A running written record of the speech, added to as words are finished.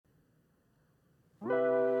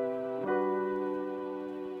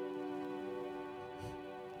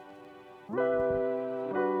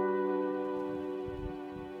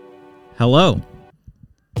Hello,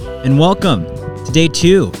 and welcome to day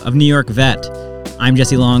 2 of NYVet. I'm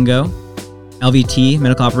Jesse Longo, LVT,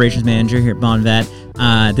 Medical Operations Manager here at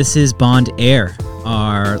NYVet. This is Bond Air,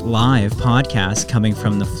 our live podcast coming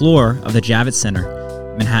from the floor of the Javits Center,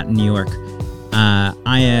 Manhattan, New York.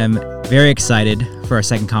 I am very excited for our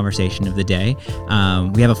second conversation of the day.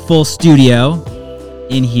 We have a full studio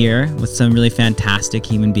in here with some really fantastic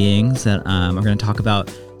human beings that are going to talk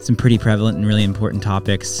about some pretty prevalent and really important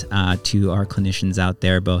topics to our clinicians out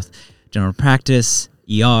there, both general practice,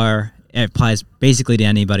 ER. It applies basically to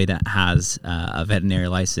anybody that has a veterinary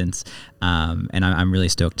license, and I'm really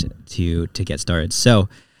stoked to get started. So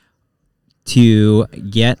to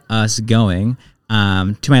get us going,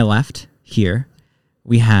 to my left here,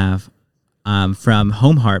 we have from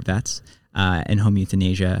Home Heart Vets and Home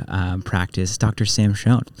Euthanasia practice, Dr. Sam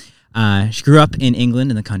Shone. She grew up in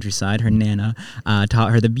England in the countryside. Her nana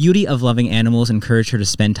taught her the beauty of loving animals, encouraged her to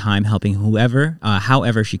spend time helping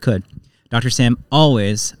however she could. Dr. Sam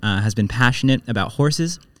always has been passionate about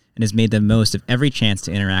horses and has made the most of every chance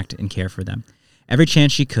to interact and care for them. Every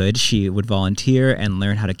chance she could, she would volunteer and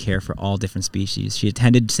learn how to care for all different species. She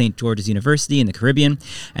attended St. George's University in the Caribbean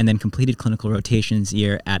and then completed clinical rotations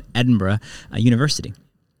here at Edinburgh University.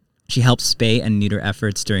 She helped spay and neuter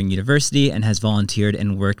efforts during university and has volunteered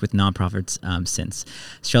and worked with nonprofits since.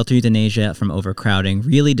 Shelter euthanasia from overcrowding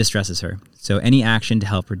really distresses her, so any action to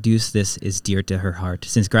help reduce this is dear to her heart.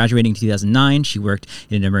 Since graduating in 2009, she worked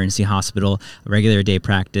in an emergency hospital, regular day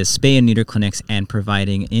practice, spay and neuter clinics, and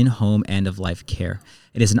providing in-home end-of-life care.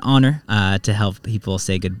 It is an honor to help people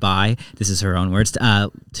say goodbye, this is her own words,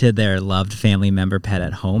 to their loved family member pet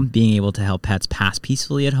at home. Being able to help pets pass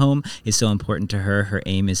peacefully at home is so important to her. Her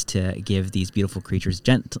aim is to give these beautiful creatures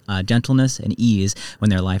gentleness and ease when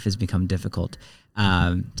their life has become difficult.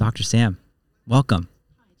 Dr. Sam, welcome.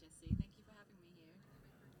 Hi, Jesse. Thank you for having me here.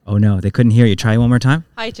 Oh, no, they couldn't hear you. Try one more time.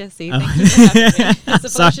 Hi, Jesse. Thank you for having me. It's a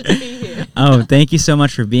pleasure to be here. Oh, thank you so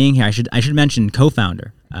much for being here. I should mention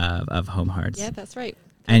co-founder of Home Hearts. Yeah, that's right.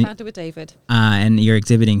 And Co-founder with David. And you're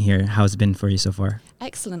exhibiting here. How's it been for you so far?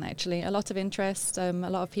 Excellent, actually. A lot of interest. A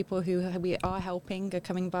lot of people who we are helping are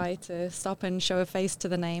coming by to stop and show a face to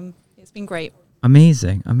the name. It's been great.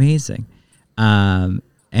 Amazing. And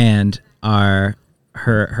her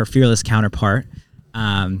fearless counterpart,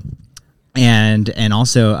 and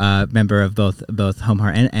also a member of both Home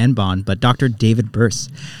Heart and Bond, but Dr. David Birse.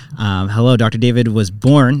 Hello, Dr. David was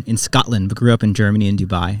born in Scotland but grew up in Germany and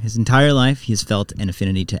Dubai. His entire life, he has felt an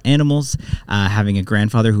affinity to animals. Having a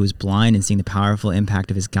grandfather who was blind and seeing the powerful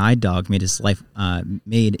impact of his guide dog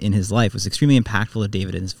made in his life was extremely impactful to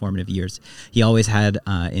David in his formative years. He always had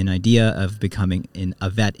an idea of becoming a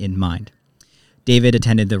vet in mind. David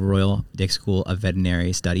attended the Royal Dick School of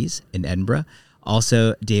Veterinary Studies in Edinburgh.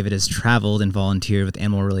 Also, David has traveled and volunteered with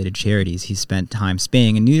animal-related charities. He's spent time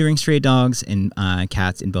spaying and neutering stray dogs and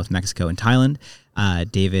cats in both Mexico and Thailand.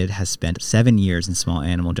 David has spent 7 years in small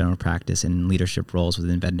animal general practice and leadership roles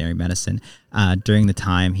within veterinary medicine. During the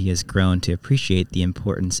time, he has grown to appreciate the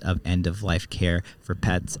importance of end-of-life care for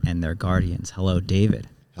pets and their guardians. Hello, David.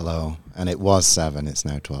 Hello. And it was 7. It's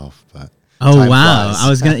now 12. But oh, wow. Flies. I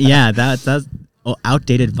was going to, yeah, that's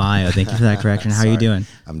outdated bio. Thank you for that correction. How are you doing?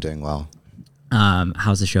 I'm doing well.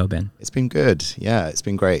 How's the show been? It's been good. Yeah, it's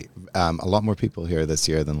been great. A lot more people here this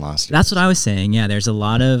year than last year. That's what I was saying. Yeah, there's a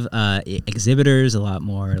lot of exhibitors, a lot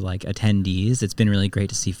more like attendees. It's been really great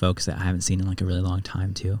to see folks that I haven't seen in like a really long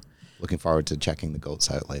time too. Looking forward to checking the goats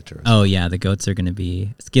out later. Oh yeah, the goats are going to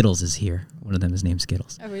be... Skittles is here. One of them is named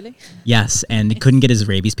Skittles. Oh really? Yes, and he couldn't get his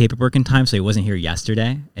rabies paperwork in time, so he wasn't here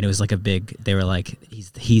yesterday. And it was like they were like,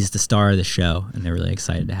 he's the star of the show, and they're really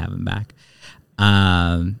excited to have him back.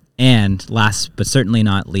 And last but certainly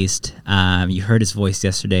not least, you heard his voice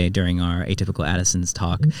yesterday during our Atypical Addison's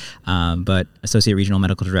talk, but Associate Regional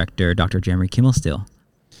Medical Director, Dr. Jeremy Kimmelstiel.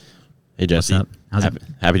 Hey, Jesse. What's up?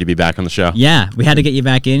 Happy to be back on the show. Yeah, we had to get you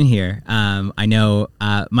back in here. I know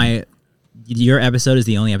your episode is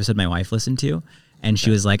the only episode my wife listened to, and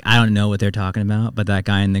she was like, I don't know what they're talking about, but that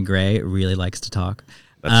guy in the gray really likes to talk.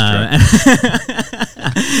 That's true.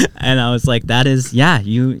 And I was like, that is, yeah,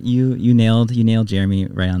 you nailed Jeremy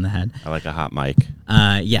right on the head. I like a hot mic.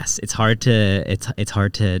 Yes, it's hard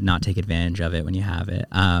to not take advantage of it when you have it.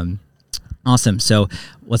 Awesome. So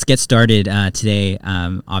let's get started today.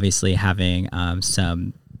 Obviously having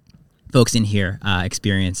some folks in here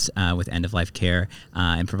experience with end-of-life care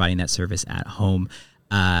and providing that service at home.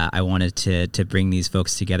 I wanted to bring these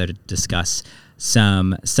folks together to discuss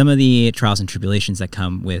some of the trials and tribulations that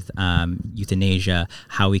come with euthanasia,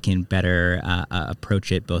 how we can better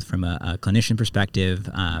approach it both from a clinician perspective,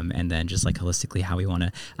 and then just like holistically how we want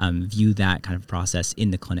to view that kind of process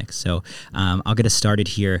in the clinic. So I'll get us started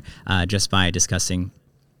here just by discussing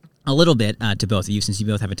a little bit to both of you, since you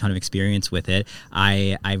both have a ton of experience with it.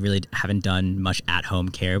 I really haven't done much at-home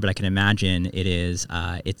care, but I can imagine it is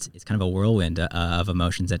it's kind of a whirlwind of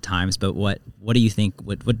emotions at times. But what do you think?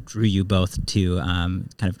 What drew you both to kind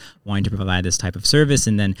of wanting to provide this type of service,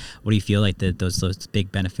 and then what do you feel like those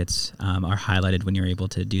big benefits are highlighted when you're able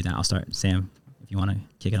to do that? I'll start, Sam, if you want to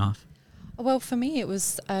kick it off. Well, for me, it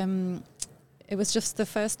was just the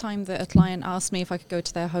first time that a client asked me if I could go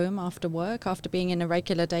to their home after work, after being in a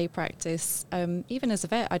regular day practice. Even as a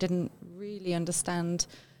vet, I didn't really understand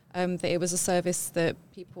that it was a service that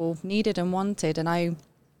people needed and wanted. And I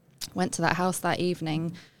went to that house that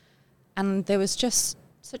evening, and there was just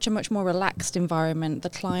such a much more relaxed environment. The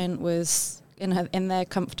client was in their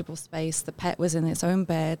comfortable space. The pet was in its own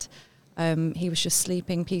bed. He was just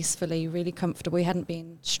sleeping peacefully, really comfortable. He hadn't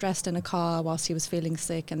been stressed in a car whilst he was feeling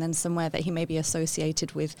sick, and then somewhere that he may be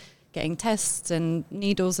associated with getting tests and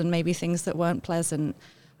needles and maybe things that weren't pleasant.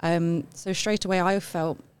 So straight away I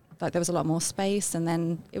felt like there was a lot more space, and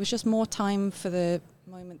then it was just more time for the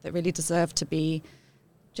moment that really deserved to be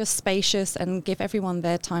just spacious and give everyone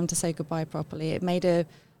their time to say goodbye properly. It made a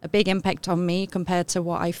big impact on me compared to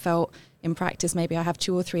what I felt in practice. Maybe I have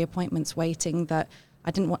 2 or 3 appointments waiting that I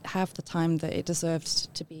didn't have the time that it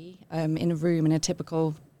deserved to be in a room in a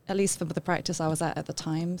typical, at least for the practice I was at the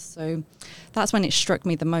time. So that's when it struck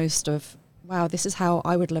me the most of, wow, this is how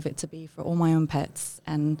I would love it to be for all my own pets.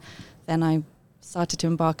 And then I started to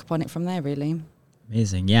embark upon it from there, really.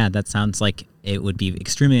 Amazing. Yeah, that sounds like it would be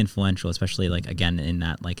extremely influential, especially like, again, in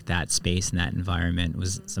that like that space and that environment.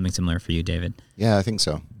 Was something similar for you, David? Yeah, I think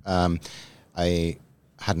so. I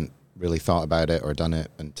hadn't really thought about it or done it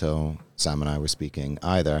until Sam and I were speaking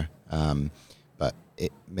either, but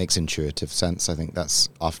it makes intuitive sense. I think that's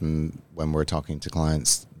often when we're talking to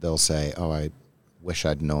clients, they'll say, oh, I wish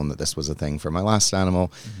I'd known that this was a thing for my last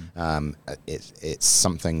animal. Mm-hmm. It's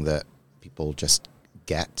something that people just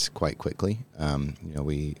get quite quickly.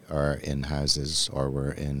 We are in houses, or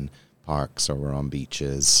we're in parks, or we're on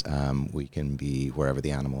beaches. We can be wherever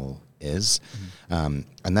the animal is. Mm-hmm.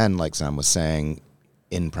 And then, like Sam was saying,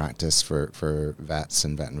 in practice for vets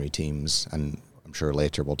and veterinary teams, and I'm sure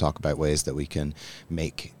later we'll talk about ways that we can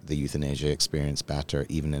make the euthanasia experience better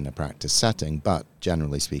even in a practice setting, but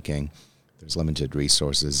generally speaking, there's limited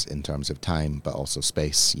resources in terms of time, but also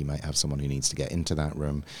space. You might have someone who needs to get into that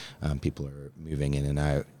room. People are moving in and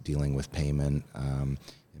out, dealing with payment,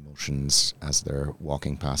 emotions as they're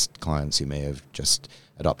walking past clients who may have just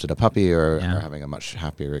adopted a puppy or are having a much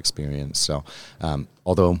happier experience. So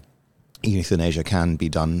although euthanasia can be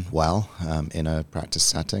done well in a practice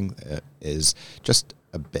setting, it is just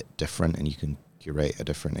a bit different, and you can curate a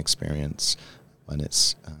different experience when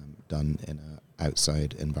it's done in an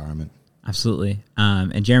outside environment. Absolutely.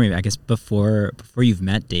 And Jeremy, I guess before you've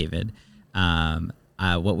met David,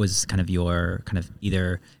 what was kind of your kind of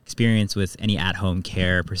either experience with any at-home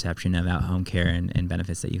care, perception of at-home care, and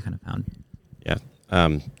benefits that you kind of found? Yeah.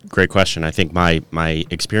 Great question. I think my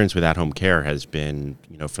experience with at-home care has been,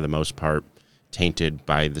 for the most part, tainted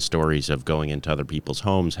by the stories of going into other people's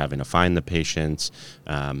homes, having to find the patients,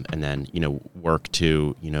 and then, work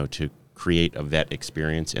to create a vet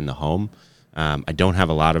experience in the home. I don't have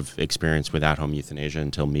a lot of experience with at-home euthanasia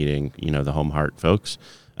until meeting, the Home Heart folks.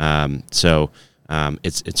 So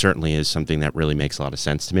it certainly is something that really makes a lot of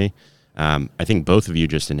sense to me. I think both of you,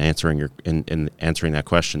 just in answering that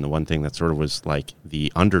question, the one thing that sort of was like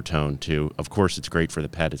the undertone to, of course, it's great for the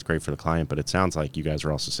pet, it's great for the client, but it sounds like you guys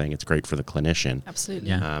are also saying it's great for the clinician. Absolutely.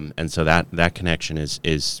 Yeah. And so that connection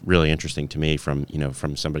is really interesting to me from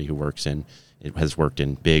somebody who has worked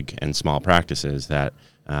in big and small practices, that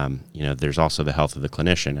there's also the health of the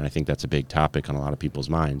clinician, and I think that's a big topic on a lot of people's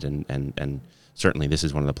minds, and certainly this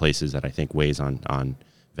is one of the places that I think weighs on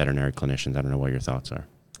veterinary clinicians. I don't know what your thoughts are.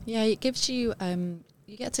 Yeah, it gives you,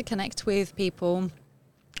 you get to connect with people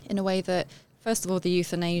in a way that, first of all, the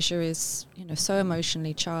euthanasia is, so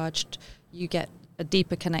emotionally charged. You get a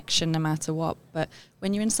deeper connection no matter what. But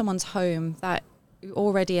when you're in someone's home, that you're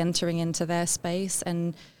already entering into their space,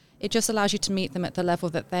 and it just allows you to meet them at the level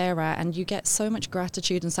that they're at. And you get so much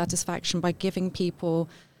gratitude and satisfaction by giving people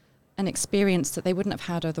an experience that they wouldn't have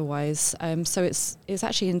had otherwise. So it's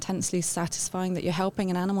actually intensely satisfying that you're helping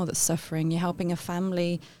an animal that's suffering. You're helping a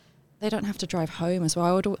family. They don't have to drive home as well.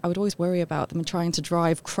 I would always worry about them trying to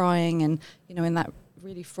drive, crying, and in that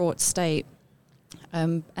really fraught state.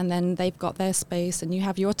 And then they've got their space, and you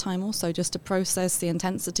have your time also just to process the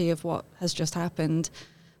intensity of what has just happened.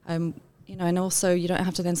 And also you don't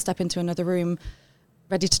have to then step into another room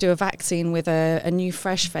ready to do a vaccine with a new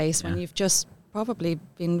fresh face when you've just probably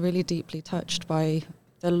been really deeply touched by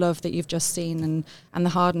the love that you've just seen and the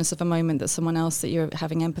hardness of a moment that someone else that you're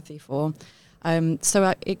having empathy for.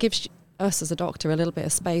 So it gives us as a doctor a little bit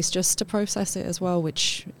of space just to process it as well,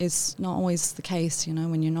 which is not always the case,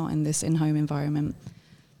 when you're not in this in-home environment.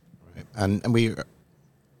 Right. And we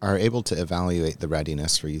are able to evaluate the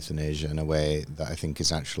readiness for euthanasia in a way that I think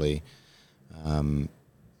is actually, in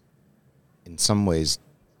some ways,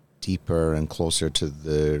 deeper and closer to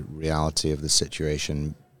the reality of the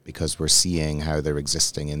situation, because we're seeing how they're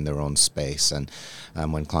existing in their own space. And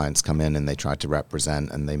when clients come in and they try to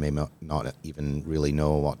represent, and they may not even really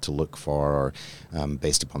know what to look for, or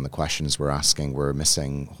based upon the questions we're asking, we're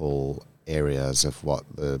missing whole areas of what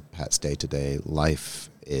the pet's day-to-day life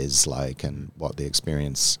is like and what the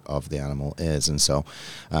experience of the animal is. And so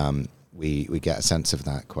we get a sense of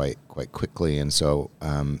that quite quickly. And so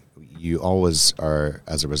you always are,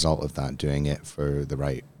 as a result of that, doing it for the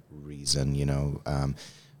right reason.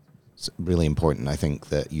 It's really important. I think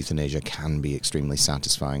that euthanasia can be extremely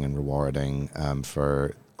satisfying and rewarding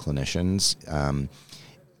for clinicians.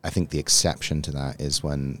 I think the exception to that is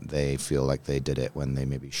when they feel like they did it when they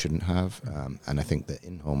maybe shouldn't have. And I think the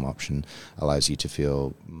in-home option allows you to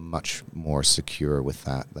feel much more secure with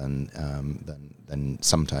that than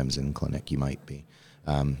sometimes in clinic you might be.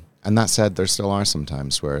 And that said, there still are some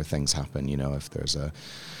times where things happen, if there's a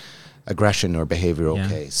aggression or behavioral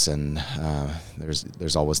case, and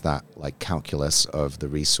there's always that calculus of the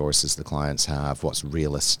resources the clients have, what's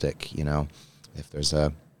realistic, if there's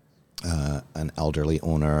an elderly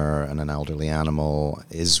owner and an elderly animal,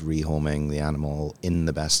 is rehoming the animal in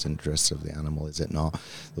the best interests of the animal, is it not?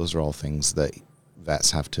 Those are all things that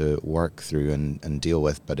vets have to work through and deal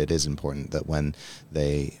with, but it is important that when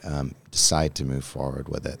they decide to move forward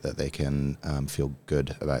with it, that they can feel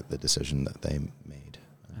good about the decision that they made.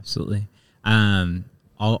 Absolutely.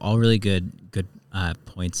 All really good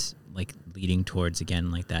points, leading towards, again,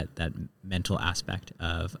 that mental aspect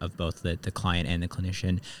of both the client and the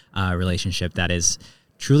clinician relationship. That is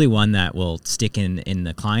truly one that will stick in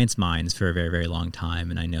the client's minds for a very, very long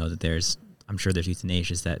time. And I know that I'm sure there's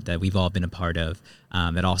euthanasias that we've all been a part of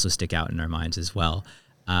that also stick out in our minds as well.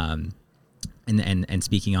 And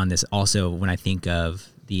speaking on this, also when I think of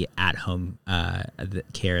the at-home the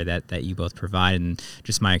care that you both provide, and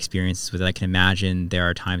just my experiences with it, I can imagine there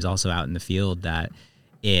are times also out in the field that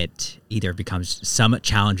it either becomes some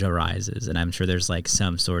challenge arises, and I'm sure there's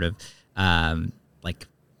some sort of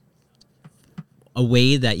a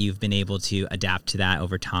way that you've been able to adapt to that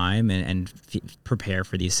over time and prepare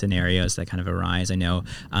for these scenarios that kind of arise. I know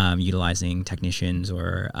utilizing technicians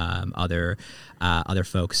or other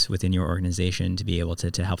folks within your organization to be able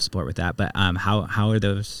to help support with that. But how are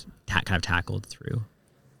those kind of tackled through?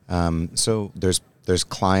 So there's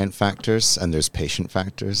client factors and there's patient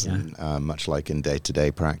factors, and much like in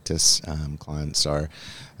day-to-day practice, clients are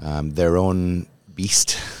their own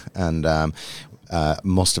beast, and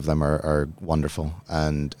most of them are wonderful,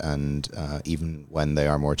 and even when they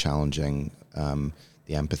are more challenging,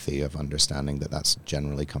 the empathy of understanding that that's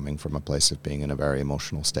generally coming from a place of being in a very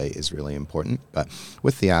emotional state is really important. But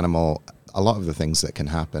with the animal, a lot of the things that can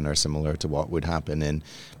happen are similar to what would happen in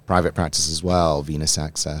private practice as well, venous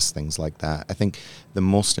access, things like that. I think the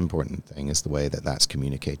most important thing is the way that that's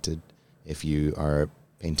communicated. If you are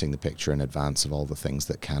painting the picture in advance of all the things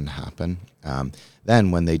that can happen,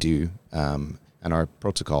 then when they do, and our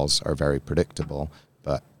protocols are very predictable,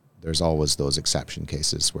 but there's always those exception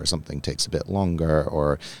cases where something takes a bit longer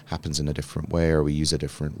or happens in a different way, or we use a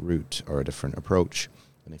different route or a different approach.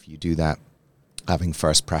 And if you do that, having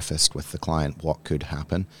first prefaced with the client what could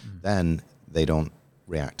happen, then they don't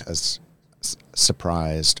react as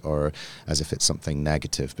surprised or as if it's something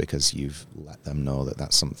negative, because you've let them know that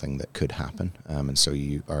that's something that could happen. And so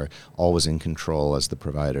you are always in control as the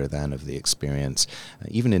provider then of the experience.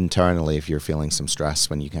 Even internally, if you're feeling some stress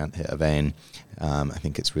when you can't hit a vein, I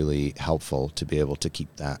think it's really helpful to be able to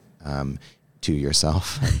keep that to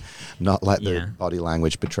yourself, not let the body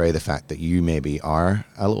language betray the fact that you maybe are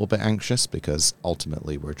a little bit anxious, because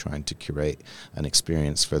ultimately we're trying to curate an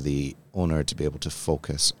experience for the owner to be able to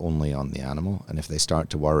focus only on the animal. And if they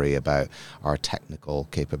start to worry about our technical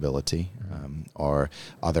capability or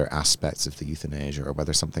other aspects of the euthanasia, or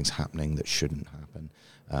whether something's happening that shouldn't happen,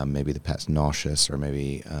 maybe the pet's nauseous, or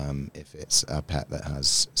maybe if it's a pet that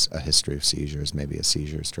has a history of seizures, maybe a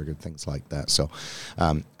seizure is triggered, things like that. So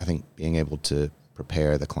I think being able to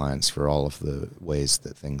prepare the clients for all of the ways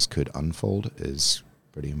that things could unfold is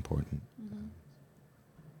pretty important.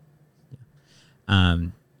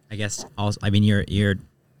 I guess also, I mean, you're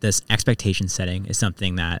this expectation setting is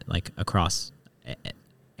something that, like, across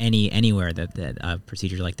anywhere that a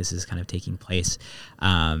procedure like this is kind of taking place,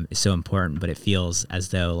 is so important. But it feels as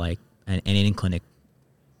though, like, an in-clinic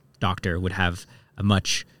doctor would have a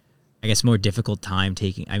much, I guess, more difficult time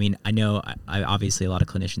taking. I mean, I know obviously a lot of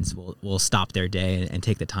clinicians will stop their day and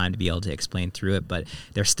take the time to be able to explain through it, but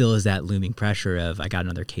there still is that looming pressure of, I got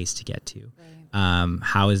another case to get to. Right.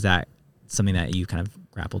 How is that something that you kind of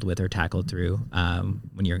grappled with or tackled through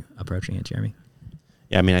when you're approaching it, Jeremy?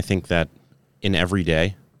 Yeah, I mean, I think that in every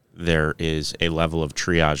day there is a level of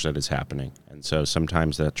triage that is happening. And so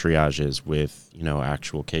sometimes that triage is with,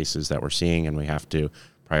 actual cases that we're seeing, and we have to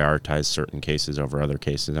prioritize certain cases over other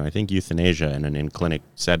cases. And I think euthanasia in an in-clinic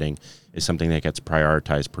setting is something that gets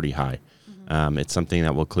prioritized pretty high. Mm-hmm. It's something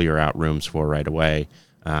that we'll clear out rooms for right away.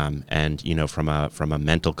 And from a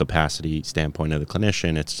mental capacity standpoint of the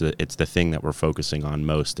clinician, it's the thing that we're focusing on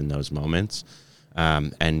most in those moments.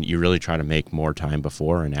 And you really try to make more time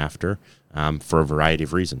before and after, for a variety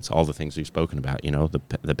of reasons. All the things we've spoken about,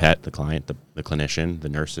 the pet, the client, the clinician, the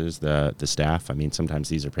nurses, the staff. I mean, sometimes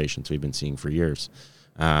these are patients we've been seeing for years.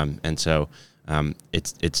 And so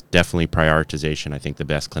it's definitely prioritization. I think the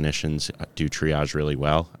best clinicians do triage really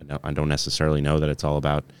well. I don't necessarily know that it's all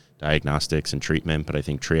about diagnostics and treatment, but I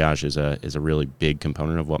think triage is a really big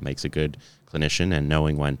component of what makes a good clinician, and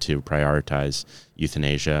knowing when to prioritize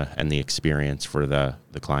euthanasia and the experience for the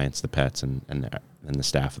clients, the pets, and the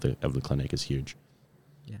staff of the clinic is huge.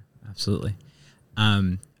 Yeah, absolutely.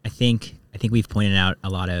 I think we've pointed out a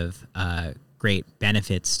lot of great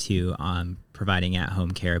benefits to providing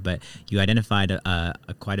at-home care, but you identified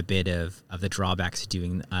quite a bit of the drawbacks to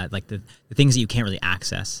doing like the things that you can't really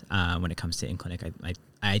access when it comes to in-clinic.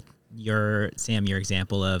 Your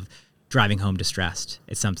example of driving home distressed,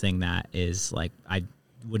 it's something that is like, I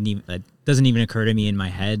wouldn't even, it doesn't even occur to me in my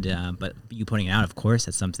head, but you pointing it out, of course,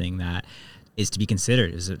 that's something that is to be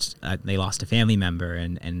considered. They lost a family member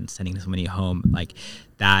and sending somebody home, like,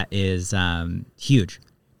 that is huge.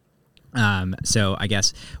 So I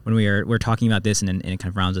guess when we're talking about this, and it kind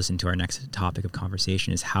of rounds us into our next topic of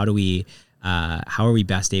conversation, is how are we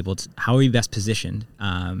best positioned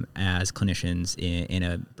as clinicians in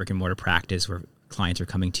a brick and mortar practice where clients are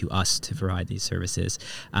coming to us to provide these services?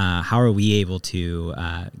 How are we able to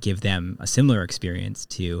give them a similar experience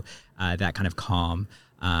to that kind of calm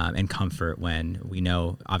and comfort when we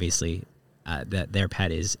know, obviously, that their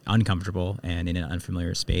pet is uncomfortable and in an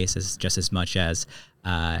unfamiliar space, just as much as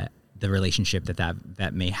the relationship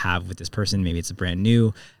that may have with this person. Maybe it's a brand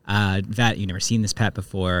new vet, you've never seen this pet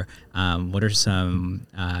before. What are some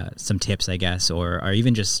tips, I guess, or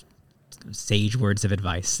even just sage words of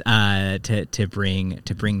advice to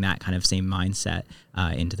bring that kind of same mindset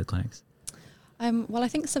into the clinics? Well, I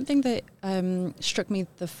think something that struck me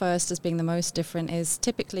the first as being the most different is,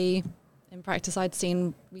 typically in practice I'd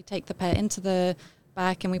seen, we take the pet into the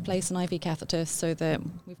back and we place an IV catheter so that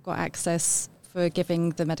we've got access for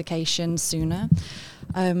giving the medication sooner.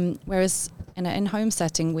 Whereas in an in-home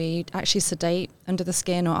setting, we actually sedate under the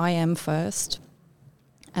skin or IM first.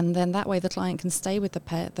 And then that way the client can stay with the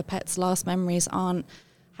pet. The pet's last memories aren't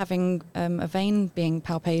having a vein being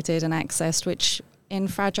palpated and accessed, which in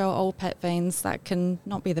fragile old pet veins, that can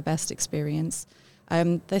not be the best experience.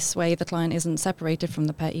 This way the client isn't separated from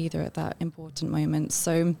the pet either at that important moment.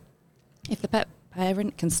 So if the pet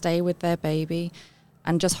parent can stay with their baby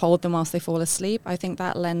and just hold them whilst they fall asleep, I think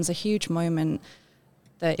that lends a huge moment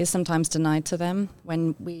that is sometimes denied to them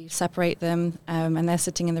when we separate them, and they're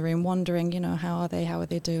sitting in the room wondering, how are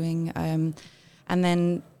they doing? And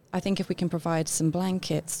then I think if we can provide some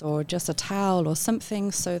blankets or just a towel or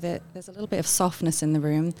something so that there's a little bit of softness in the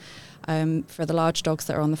room, for the large dogs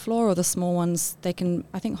that are on the floor or the small ones, they can,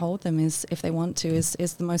 I think, hold them if they want to, is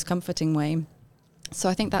the most comforting way. So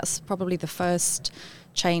I think that's probably the first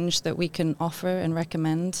change that we can offer and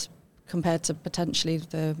recommend, compared to potentially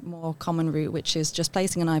the more common route, which is just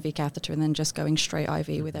placing an IV catheter and then just going straight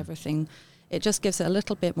IV with everything. It just gives it a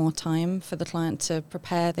little bit more time for the client to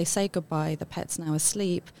prepare. They say goodbye, the pet's now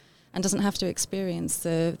asleep, and doesn't have to experience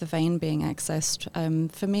the vein being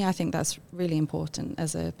accessed. For me, I think that's really important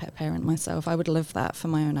as a pet parent myself. I would love that for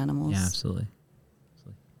my own animals. Yeah, absolutely.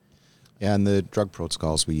 Yeah, and the drug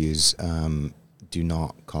protocols we use do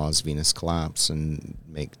not cause venous collapse and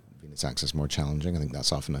make venous access more challenging. I think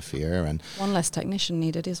that's often a fear. And one less technician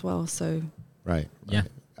needed as well. So right. Yeah.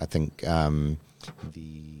 I think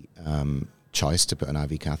the choice to put an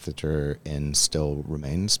IV catheter in still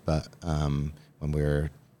remains, but when we're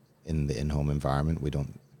in the in-home environment. We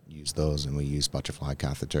don't use those, and we use butterfly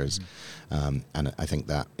catheters. And I think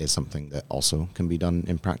that is something that also can be done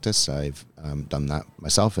in practice. I've done that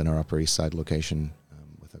myself in our Upper East Side location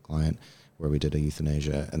with a client where we did a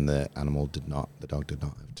euthanasia, and the dog did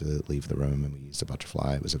not have to leave the room, and we used a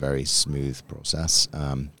butterfly. It was a very smooth process,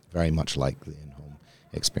 very much like the in-home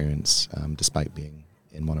experience, despite being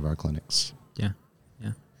in one of our clinics. Yeah.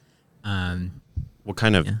 What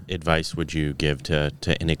kind of advice would you give to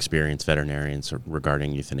inexperienced veterinarians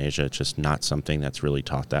regarding euthanasia? It's just not something that's really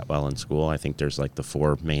taught that well in school. I think there's like the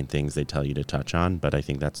 4 main things they tell you to touch on, but I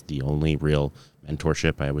think that's the only real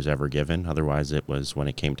mentorship I was ever given. Otherwise, it was when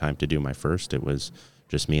it came time to do my first, it was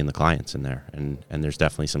just me and the clients in there. And there's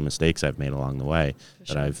definitely some mistakes I've made along the way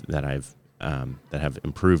that have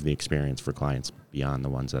improved the experience for clients beyond the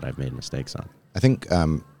ones that I've made mistakes on. I think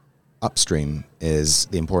upstream is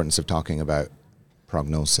the importance of talking about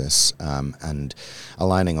prognosis and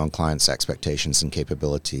aligning on clients' expectations and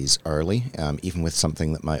capabilities early, even with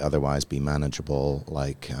something that might otherwise be manageable,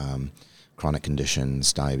 like chronic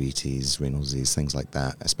conditions, diabetes, renal disease, things like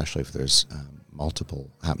that, especially if there's multiple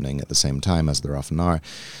happening at the same time, as there often are.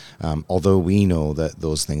 Although we know that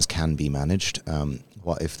those things can be managed,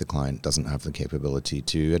 what if the client doesn't have the capability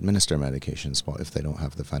to administer medications? What if they don't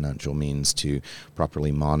have the financial means to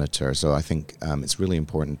properly monitor? So I think it's really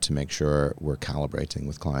important to make sure we're calibrating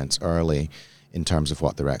with clients early in terms of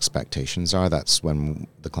what their expectations are. That's when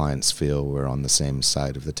the clients feel we're on the same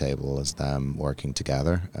side of the table as them, working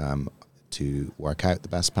together to work out the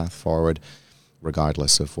best path forward,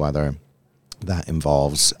 regardless of whether that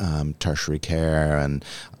involves tertiary care and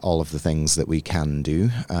all of the things that we can do,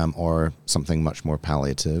 or something much more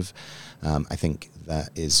palliative. I think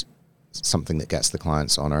that is something that gets the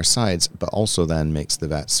clients on our sides, but also then makes the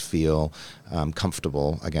vets feel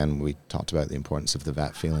comfortable. Again, we talked about the importance of the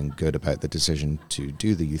vet feeling good about the decision to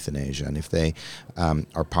do the euthanasia. And if they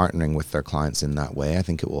are partnering with their clients in that way, I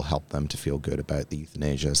think it will help them to feel good about the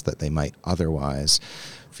euthanasias that they might otherwise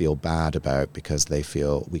feel bad about because they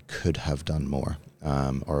feel we could have done more.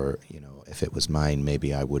 Or, if it was mine,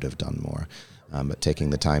 maybe I would have done more. But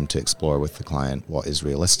taking the time to explore with the client what is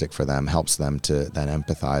realistic for them helps them to then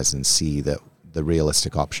empathize and see that the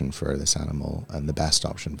realistic option for this animal and the best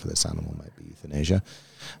option for this animal might be euthanasia.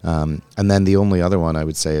 And then the only other one I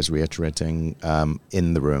would say is reiterating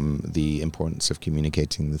in the room the importance of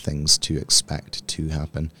communicating the things to expect to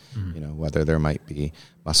happen. Whether there might be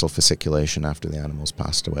muscle fasciculation after the animal's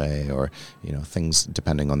passed away, or things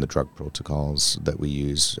depending on the drug protocols that we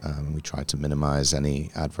use. We try to minimize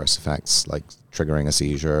any adverse effects like triggering a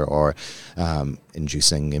seizure or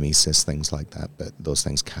inducing emesis, things like that. But those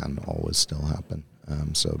things can always still happen.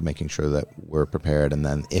 So making sure that we're prepared, and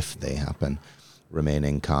then if they happen,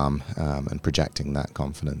 remaining calm and projecting that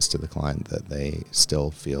confidence to the client that they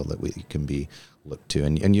still feel that we can be looked to,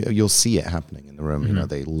 and you'll see it happening in the room.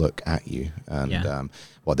 They look at you, and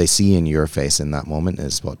what they see in your face in that moment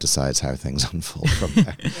is what decides how things unfold from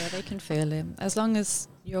there. Yeah, they can feel it. As long as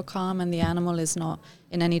you're calm and the animal is not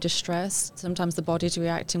in any distress, sometimes the body's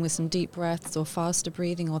reacting with some deep breaths or faster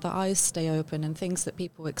breathing, or the eyes stay open, and things that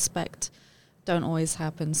people expect don't always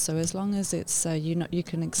happen. So as long as it's you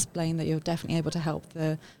can explain that you're definitely able to help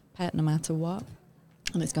the pet no matter what,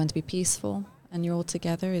 and it's going to be peaceful and you're all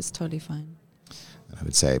together, it's totally fine. I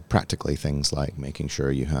would say practically things like making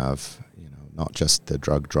sure you have not just the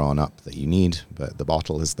drug drawn up that you need, but the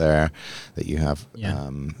bottle is there, that you have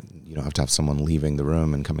you don't have to have someone leaving the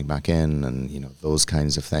room and coming back in, and those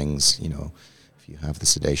kinds of things. If you have the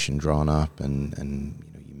sedation drawn up and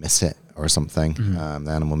you miss it or something,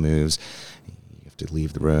 the animal moves, you have to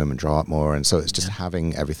leave the room and draw up more. And so it's just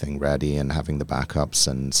having everything ready and having the backups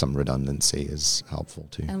and some redundancy is helpful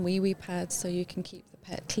too. And wee pads, so you can keep the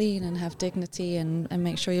pet clean and have dignity, and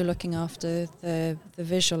make sure you're looking after the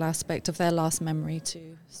visual aspect of their last memory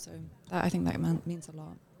too. So I think that means a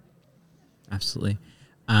lot. Absolutely.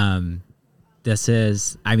 This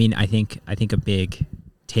is, I think a big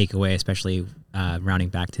takeaway, especially rounding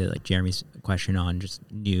back to like Jeremy's question on just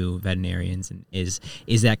new veterinarians, and is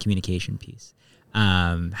that communication piece,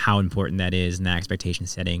 how important that is, and that expectation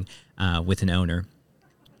setting with an owner,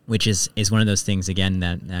 which is one of those things again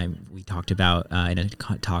that we talked about in a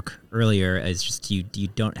talk earlier. Is just you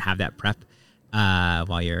don't have that prep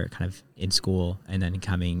while you're kind of in school, and then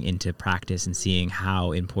coming into practice and seeing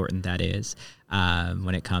how important that is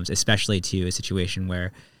when it comes, especially to a situation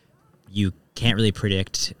where you can't really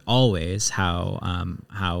predict always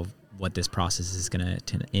how what this process is going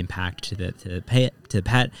to impact to the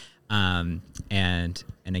pet, and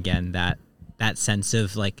again that sense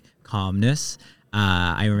of like calmness.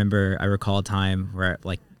 I recall a time where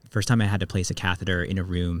like first time I had to place a catheter in a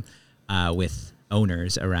room with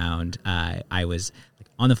owners around, I was like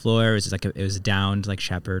on the floor. It was just like it was a downed like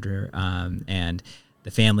shepherd, and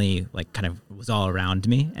the family like kind of was all around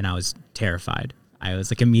me, and I was terrified. I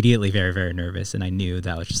was like immediately very, very nervous, and I knew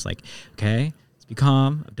that was just like, okay, let's be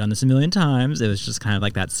calm. I've done this a million times. It was just kind of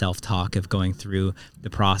like that self-talk of going through the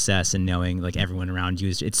process and knowing like everyone around you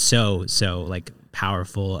is, it's so like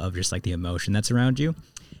powerful of just like the emotion that's around you.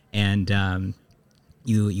 And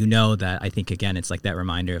you know that I think, again, it's like that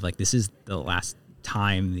reminder of like, this is the last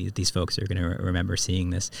time these folks are going to remember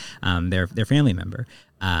seeing this, their family member.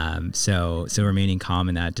 So remaining calm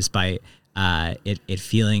in that, despite it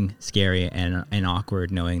feeling scary and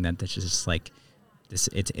awkward, knowing that that's just like this,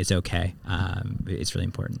 it's okay. It's really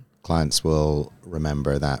important. Clients will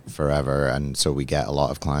remember that forever, and so we get a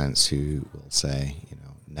lot of clients who will say,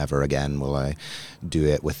 never again will I do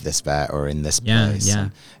it with this vet or in this place. Yeah.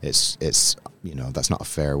 And it's that's not a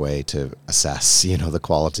fair way to assess the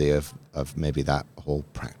quality of maybe that whole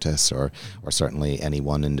practice or certainly any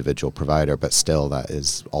one individual provider, but still that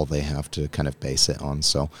is all they have to kind of base it on.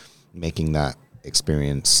 So making that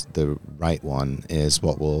experience the right one is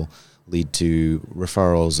what will lead to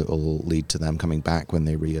referrals. It will lead to them coming back when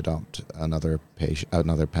they readopt another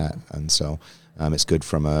pet, and so it's good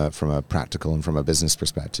from a practical and from a business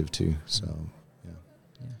perspective too. So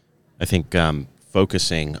yeah. I think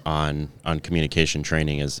focusing on communication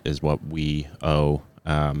training is what we owe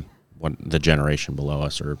what the generation below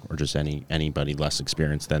us, or just anybody less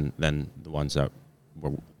experienced than the ones that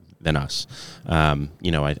were than us.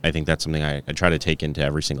 I think that's something I try to take into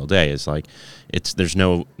every single day, is like, there's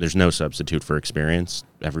no substitute for experience.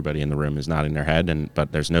 Everybody in the room is nodding their head,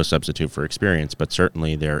 but there's no substitute for experience, but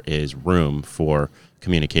certainly there is room for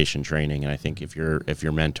communication training. And I think if you're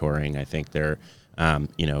mentoring, I think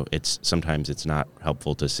sometimes it's not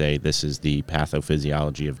helpful to say this is the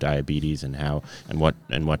pathophysiology of diabetes and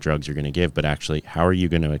what drugs you're going to give, but actually, how are you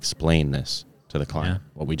going to explain this to the client,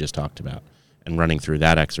 what we just talked about? And running through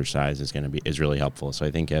that exercise is really helpful. So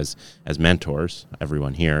I think as mentors,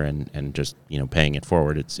 everyone here, and just paying it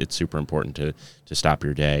forward, it's super important to stop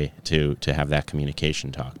your day to have that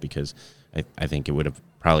communication talk, because I think it would have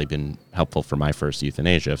probably been helpful for my first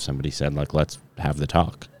euthanasia if somebody said, like, let's have the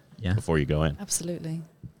talk before you go in. Absolutely.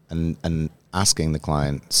 And asking the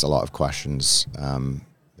clients a lot of questions,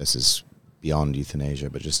 this is beyond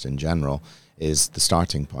euthanasia, but just in general, is the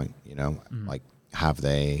starting point, like, have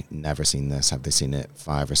they never seen this? Have they seen it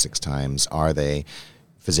 5 or 6 times? Are they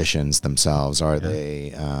physicians themselves? Are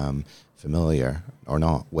they familiar or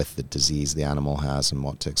not with the disease the animal has and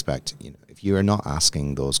what to expect? If you are not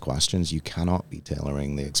asking those questions, you cannot be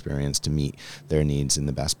tailoring the experience to meet their needs in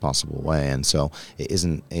the best possible way. And so it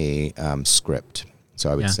isn't a script.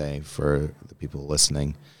 So I would say, for the people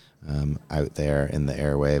listening out there in the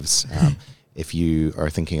airwaves, if you are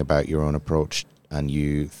thinking about your own approach, and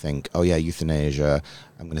you think, oh yeah, euthanasia,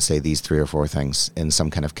 I'm going to say these 3 or 4 things in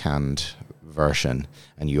some kind of canned version,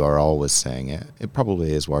 and you are always saying it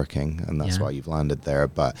probably is working, and that's why you've landed there.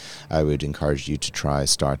 But I would encourage you to try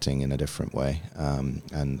starting in a different way,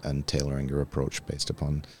 and tailoring your approach based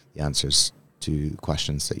upon the answers to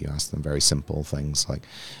questions that you ask them. Very simple things like,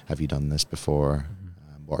 have you done this before?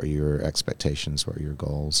 What are your expectations? What are your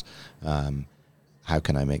goals? How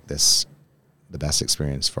can I make this the best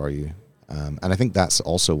experience for you? And I think that's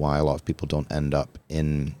also why a lot of people don't end up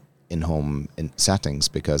in home settings,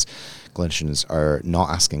 because clinicians are not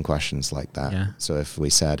asking questions like that. Yeah. So if we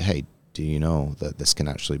said, hey, do you know that this can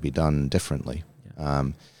actually be done differently? Yeah.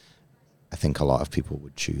 I think a lot of people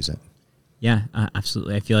would choose it. Yeah,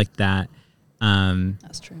 absolutely. I feel like that.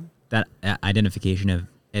 That's true. That identification of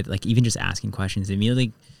it, like even just asking questions,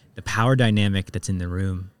 immediately the power dynamic that's in the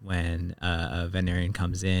room when a veterinarian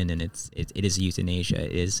comes in, and it is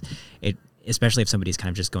euthanasia. It especially if somebody's kind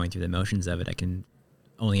of just going through the motions of it. I can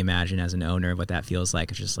only imagine as an owner what that feels like.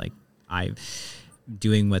 It's just like, I'm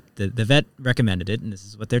doing what the vet recommended it, and this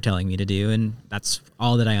is what they're telling me to do, and that's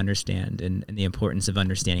all that I understand. And the importance of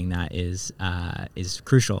understanding that is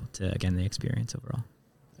crucial to, again, the experience overall.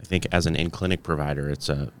 I think as an in-clinic provider, it's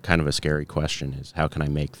a kind of a scary question, is how can I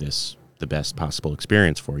make this the best possible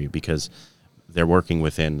experience for you? Because they're working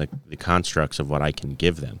within the constructs of what I can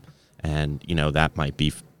give them. And, that might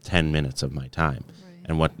be 10 minutes of my time. Right.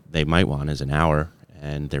 And what they might want is an hour,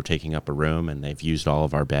 and they're taking up a room, and they've used all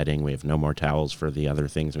of our bedding. We have no more towels for the other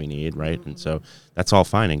things we need, right? Mm-hmm. And so that's all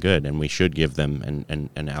fine and good, and we should give them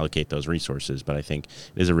and allocate those resources. But I think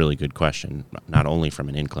it is a really good question, not only from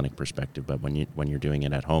an in-clinic perspective, but when you're doing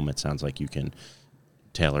it at home, it sounds like you can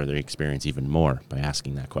tailor the experience even more by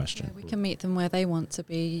asking that question. Yeah, we can meet them where they want to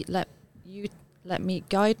be. Let you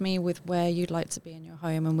guide me with where you'd like to be in your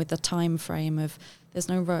home, and with the time frame of there's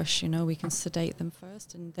no rush, we can sedate them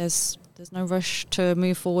first, and there's no rush to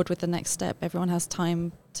move forward with the next step. Everyone has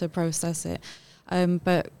time to process it.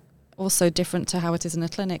 But also different to how it is in a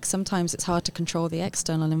clinic. Sometimes it's hard to control the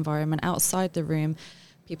external environment outside the room.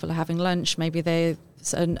 People are having lunch, maybe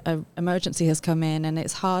an emergency has come in, and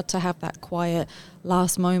it's hard to have that quiet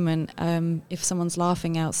last moment if someone's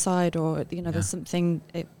laughing outside, or there's something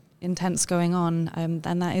intense going on, and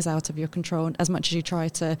that is out of your control. As much as you try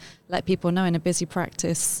to let people know in a busy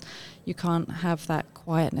practice, you can't have that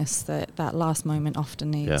quietness that last moment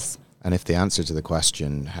often needs. Yeah. And if the answer to the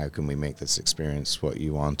question, how can we make this experience what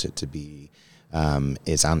you want it to be,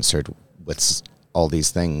 is answered with all these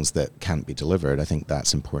things that can't be delivered, I think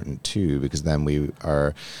that's important too, because then we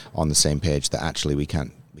are on the same page that actually we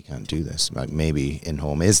can't do this. Like maybe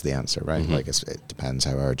in-home is the answer, right? Mm-hmm. Like it depends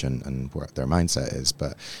how urgent and what their mindset is,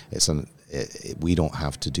 but we don't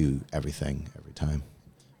have to do everything every time.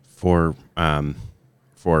 For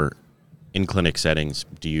in-clinic settings,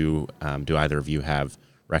 do either of you have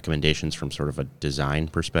recommendations from sort of a design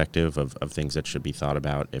perspective of things that should be thought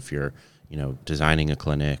about if you're designing a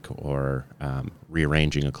clinic or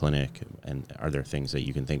rearranging a clinic? And are there things that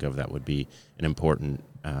you can think of that would be an important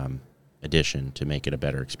addition to make it a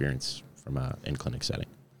better experience from an in-clinic setting?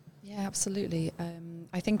 Yeah, absolutely.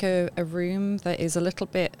 I think a room that is a little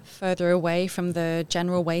bit further away from the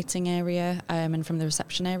general waiting area and from the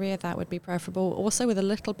reception area, that would be preferable. Also with a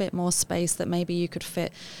little bit more space that maybe you could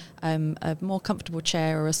fit a more comfortable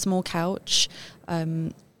chair or a small couch.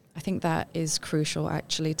 I think that is crucial,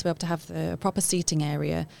 actually, to be able to have the proper seating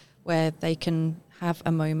area where they can have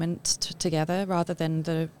a moment together rather than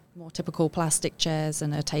the more typical plastic chairs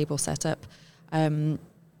and a table setup. And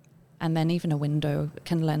then even a window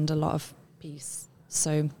can lend a lot of peace.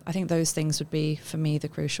 So I think those things would be, for me, the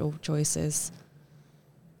crucial choices.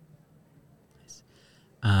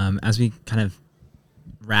 As we kind of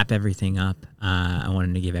wrap everything up, I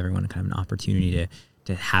wanted to give everyone kind of an opportunity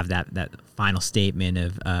to have that final statement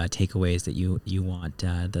of takeaways that you want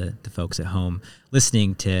the folks at home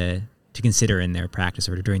listening to consider in their practice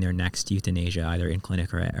or during their next euthanasia, either in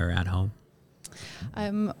clinic or at home.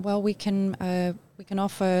 Well, we can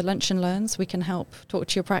offer lunch and learns. We can help talk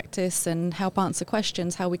to your practice and help answer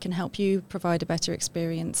questions, how we can help you provide a better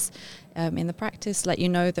experience in the practice, let you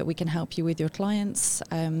know that we can help you with your clients.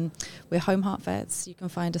 We're Home Heart Vets. You can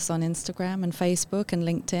find us on Instagram and Facebook and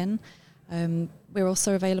LinkedIn. We're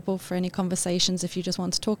also available for any conversations if you just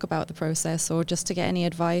want to talk about the process or just to get any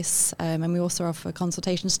advice. And we also offer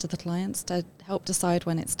consultations to the clients to help decide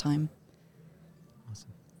when it's time.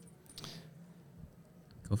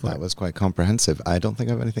 That was quite comprehensive. I don't think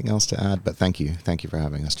I have anything else to add, but thank you. Thank you for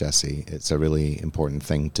having us, Jesse. It's a really important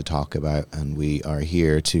thing to talk about, and we are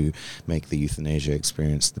here to make the euthanasia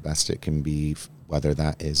experience the best it can be, whether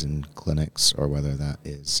that is in clinics or whether that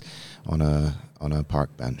is on a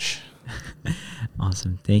park bench.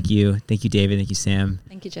 Awesome. Thank you. Thank you, David. Thank you, Sam.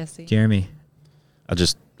 Thank you, Jesse. Jeremy. I'll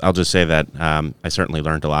just say that I certainly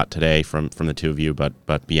learned a lot today from the two of you,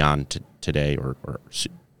 but beyond today or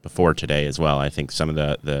before today as well. I think some of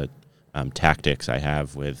the tactics I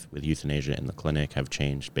have with euthanasia in the clinic have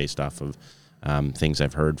changed based off of things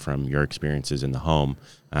I've heard from your experiences in the home,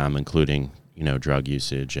 including drug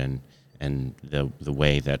usage and the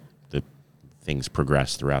way that the things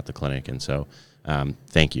progress throughout the clinic. And so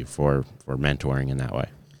thank you for mentoring in that way.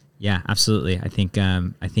 Yeah, absolutely. I think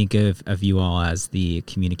of you all as the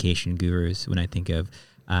communication gurus when I think of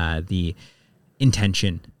the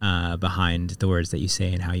intention behind the words that you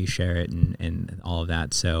say and how you share it and all of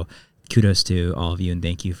that. So kudos to all of you and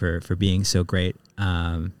thank you for being so great.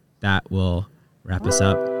 That will wrap us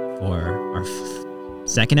up for our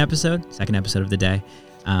second episode of the day.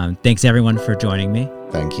 Thanks everyone for joining me.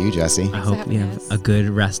 Thank you, Jesse. I hope you have a good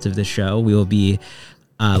rest of the show. We will be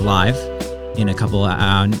live in a couple in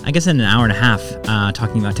an hour and a half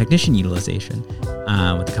talking about technician utilization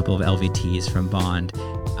with a couple of LVTs from Bond.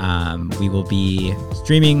 We will be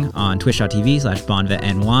streaming on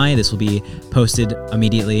twitch.tv/BondVetNY. This will be posted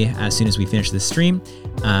immediately as soon as we finish this stream,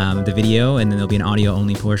 the video, and then there'll be an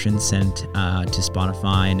audio-only portion sent to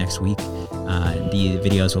Spotify next week. The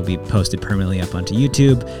videos will be posted permanently up onto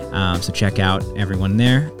YouTube, so check out everyone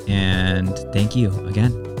there, and thank you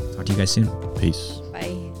again. Talk to you guys soon. Peace.